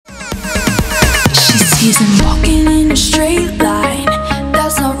Isn't walking in a straight line,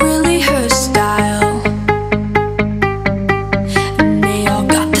 that's not really her style. And they all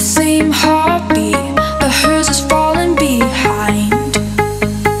got the same heartbeat, but hers is falling behind.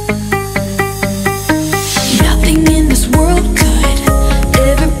 Nothing in this world could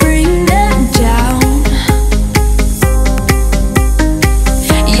ever bring them down.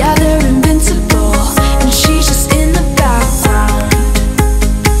 Yeah, they're invincible, and she's just in the background.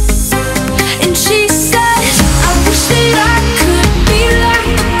 And she says, I wish that I could be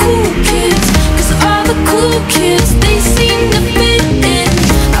like the cool kids, 'cause all the cool kids, they seem to fit in.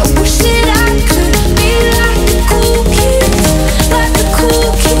 I wish that I could be like the cool kids, like the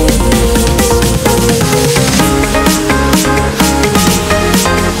cool kids.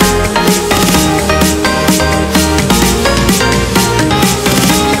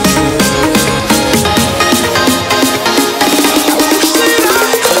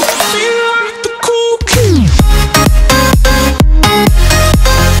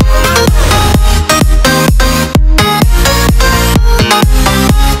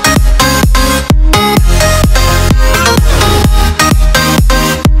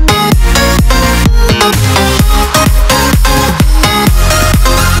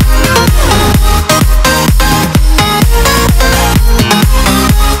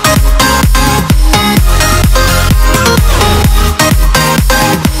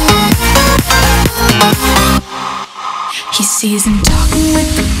 He sees them talking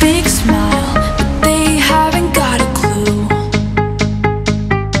with a big smile, but they haven't got a clue.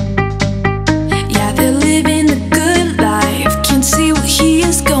 Yeah, they're living the good life, can't see what he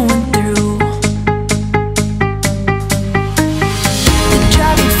is going through.